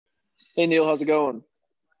Hey Neil, how's it going?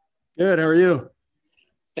 Good. How are you?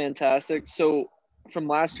 Fantastic. So from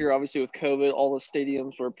last year, obviously with COVID, all the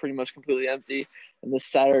stadiums were pretty much completely empty. And this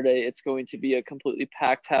Saturday, it's going to be a completely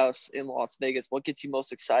packed house in Las Vegas. What gets you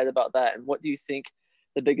most excited about that? And what do you think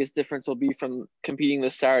the biggest difference will be from competing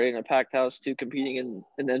this Saturday in a packed house to competing in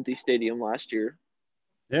an empty stadium last year?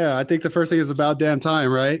 Yeah, I think the first thing is about damn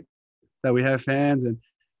time, right? That we have fans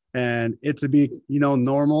and it to be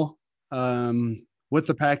normal with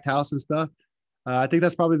the packed house and stuff. I think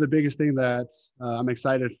that's probably the biggest thing that I'm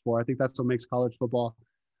excited for. I think that's what makes college football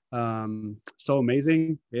so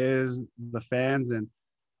amazing is the fans and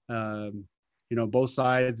both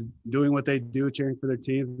sides doing what they do, cheering for their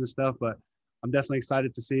teams and stuff. But I'm definitely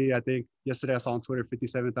excited to see. I think yesterday I saw on Twitter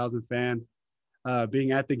 57,000 fans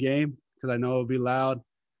being at the game because I know it'll be loud.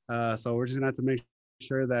 So we're just gonna have to make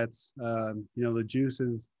sure that the juice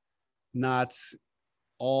is not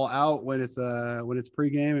all out when it's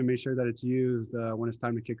pregame, and make sure that it's used when it's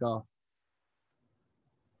time to kick off.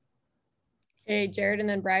 Okay, Jared, and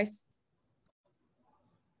then Bryce.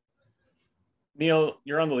 Neil,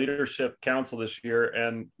 you're on the leadership council this year,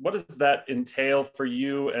 and what does that entail for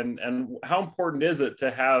you? And how important is it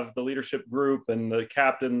to have the leadership group and the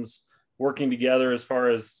captains working together as far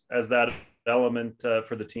as that element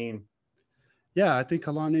for the team? Yeah, I think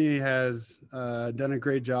Kalani has done a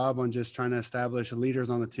great job on just trying to establish leaders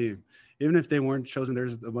on the team. Even if they weren't chosen,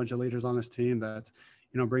 there's a bunch of leaders on this team that,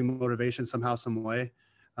 bring motivation somehow, some way.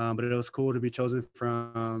 But it was cool to be chosen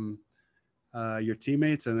from your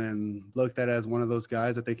teammates and then looked at as one of those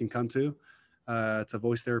guys that they can come to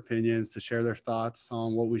voice their opinions, to share their thoughts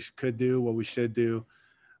on what we could do, what we should do,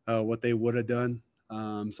 what they would have done.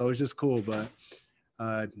 So it's just cool. But,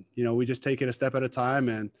 we just take it a step at a time,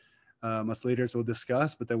 and us leaders will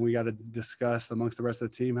discuss, but then we got to discuss amongst the rest of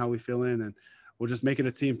the team how we feel in, and we'll just make it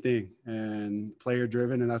a team thing and player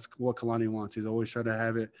driven. And that's what Kalani wants. He's always trying to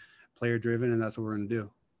have it player driven, and that's what we're going to do.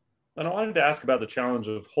 And I wanted to ask about the challenge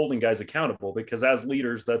of holding guys accountable, because as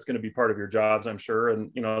leaders, that's going to be part of your jobs, I'm sure. And,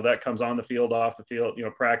 that comes on the field, off the field,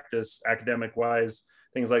 practice, academic wise,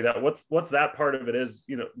 things like that. What's that part of it is,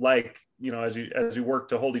 as you work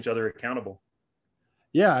to hold each other accountable?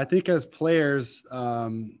 Yeah, I think as players,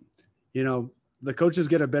 the coaches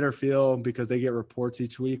get a better feel because they get reports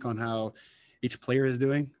each week on how each player is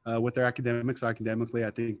doing with their academics. Academically, I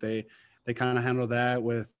think they kind of handle that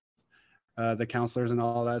with the counselors and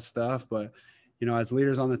all that stuff. But, as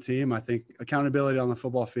leaders on the team, I think accountability on the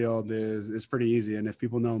football field is pretty easy. And if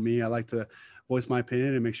people know me, I like to voice my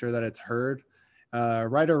opinion and make sure that it's heard,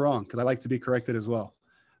 right or wrong, because I like to be corrected as well.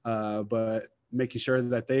 But making sure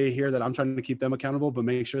that they hear that I'm trying to keep them accountable, but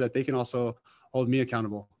make sure that they can also hold me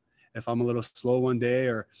accountable if I'm a little slow one day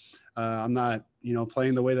or I'm not,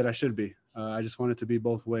 playing the way that I should be. I just want it to be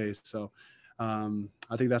both ways. So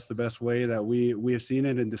I think that's the best way that we have seen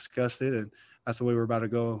it and discussed it, and that's the way we're about to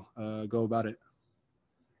go about it.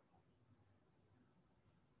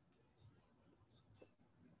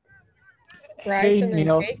 Bryce, Hey, and then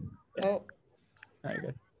Neil. Jake. Oh, All right,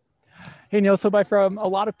 good. Hey, Neil, so from a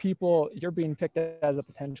lot of people, you're being picked as a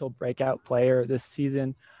potential breakout player this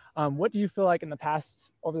season. What do you feel like in the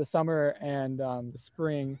past, over the summer and the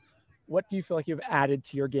spring, what do you feel like you've added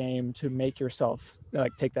to your game to make yourself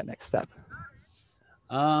take that next step?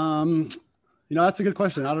 That's a good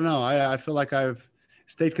question. I don't know. I feel like I've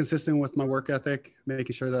stayed consistent with my work ethic,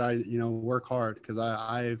 making sure that I, work hard, because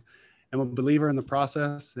I am a believer in the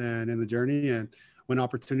process and in the journey. And when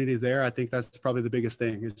opportunity is there, I think that's probably the biggest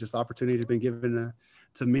thing. It's just opportunity has been given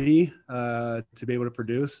to me to be able to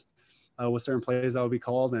produce with certain plays that will be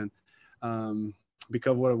called. And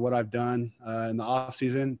because of what I've done in the off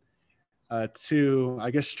season to,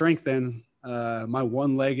 I guess, strengthen my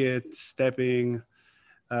one-legged stepping,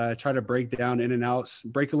 try to break down in and outs,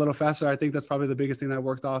 break a little faster. I think that's probably the biggest thing that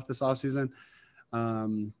worked off this off season.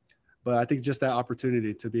 But I think just that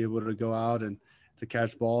opportunity to be able to go out and to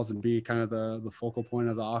catch balls and be kind of the focal point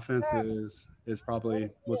of the offense is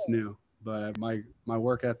probably what's new. But my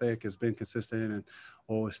work ethic has been consistent and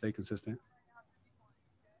always stay consistent.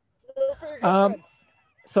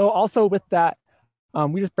 So also with that,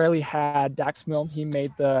 we just barely had Dax Milne. He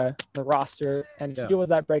made the roster, and he was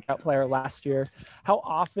that breakout player last year. How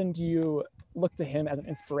often do you look to him as an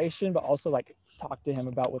inspiration, but also talk to him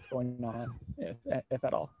about what's going on, if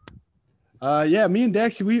at all? Yeah, me and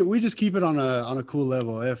Dax, we just keep it on a cool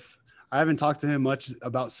level. If I haven't talked to him much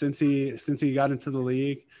about since he got into the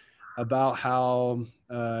league, about how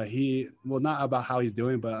not about how he's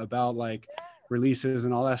doing, but about releases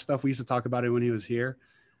and all that stuff. We used to talk about it when he was here.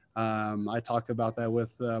 I talk about that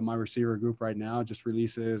with my receiver group right now, just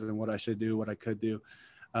releases and what I should do, what I could do.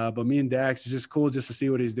 But me and Dax, it's just cool just to see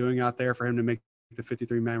what he's doing out there for him to make the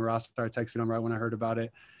 53-man roster. I texted him right when I heard about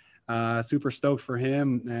it. Super stoked for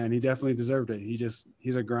him, and he definitely deserved it.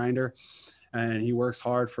 He's a grinder, and he works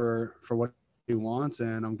hard for what he wants,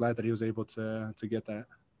 and I'm glad that he was able to get that.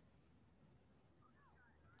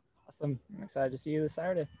 Awesome. I'm excited to see you this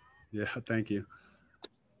Saturday. Yeah, thank you.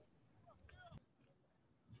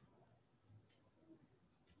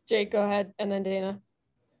 Jake, go ahead, and then Dana.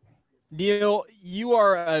 Neil, you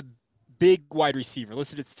are a big wide receiver,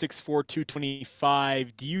 listed at 6'4",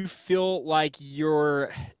 225. Do you feel like your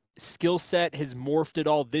skill set has morphed at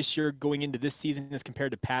all this year going into this season as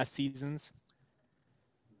compared to past seasons?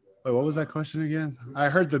 Wait, what was that question again? I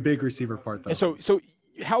heard the big receiver part, though. So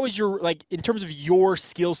how is your, like, in terms of your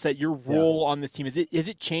skill set, your role on this team, has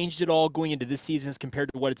it changed at all going into this season as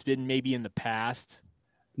compared to what it's been maybe in the past?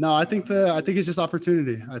 No, I think it's just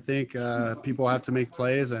opportunity. I think people have to make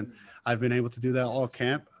plays, and I've been able to do that all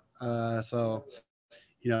camp. So,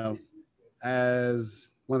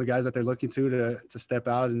 as one of the guys that they're looking to step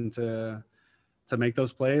out and to make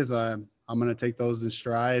those plays, I'm going to take those in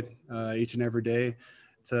stride each and every day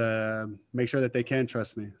to make sure that they can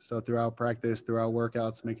trust me. So throughout practice, throughout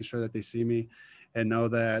workouts, making sure that they see me and know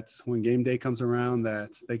that when game day comes around,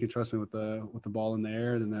 that they can trust me with the ball in the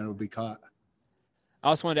air, then that'll be caught. I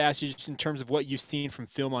also wanted to ask you just in terms of what you've seen from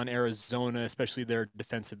film on Arizona, especially their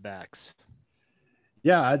defensive backs.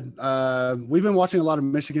 Yeah, we've been watching a lot of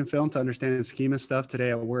Michigan film to understand scheme and stuff today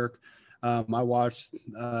at work. I watched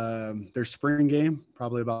their spring game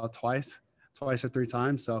probably about twice or three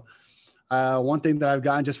times. So one thing that I've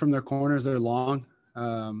gotten just from their corners, they're long,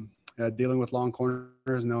 dealing with long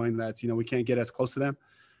corners, knowing that, we can't get as close to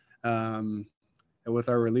them with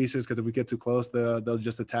our releases, because if we get too close, they'll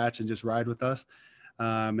just attach and just ride with us.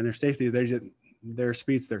 And their safety, they're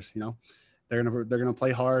speedsters, They're gonna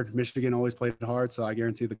play hard. Michigan always played hard, so I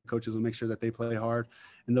guarantee the coaches will make sure that they play hard,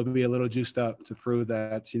 and they'll be a little juiced up to prove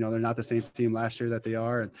that they're not the same team last year that they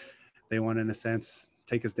are, and they want to, in a sense,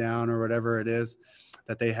 take us down or whatever it is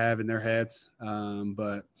that they have in their heads.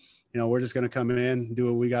 But we're just gonna come in, do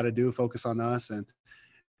what we got to do, focus on us, and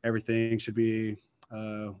everything should be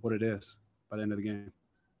what it is by the end of the game.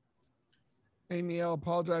 Hey Neil,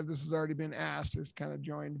 apologize if this has already been asked. It's kind of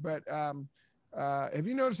joined, but have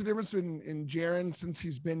you noticed the difference in Jaron since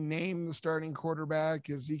he's been named the starting quarterback?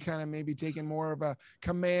 Is he kind of maybe taking more of a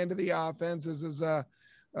command of the offense? Is his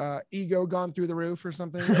ego gone through the roof or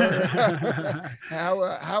something?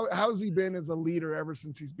 How's he been as a leader ever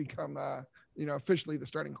since he's become officially the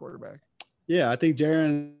starting quarterback? Yeah, I think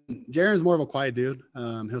Jaron's more of a quiet dude.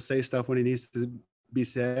 He'll say stuff when he needs to be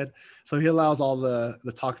said, so he allows all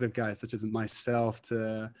the talkative guys such as myself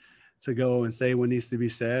to go and say what needs to be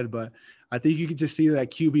said. But I think you can just see that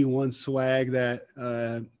QB1 swag that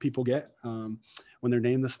people get when they're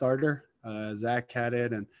named the starter. Zach had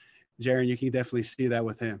it, and Jaron, you can definitely see that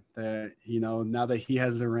with him, that now that he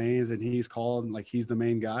has the reins and he's called, like, he's the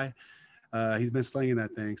main guy, he's been slinging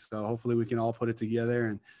that thing. So hopefully we can all put it together,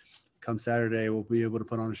 and come Saturday we'll be able to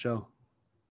put on a show.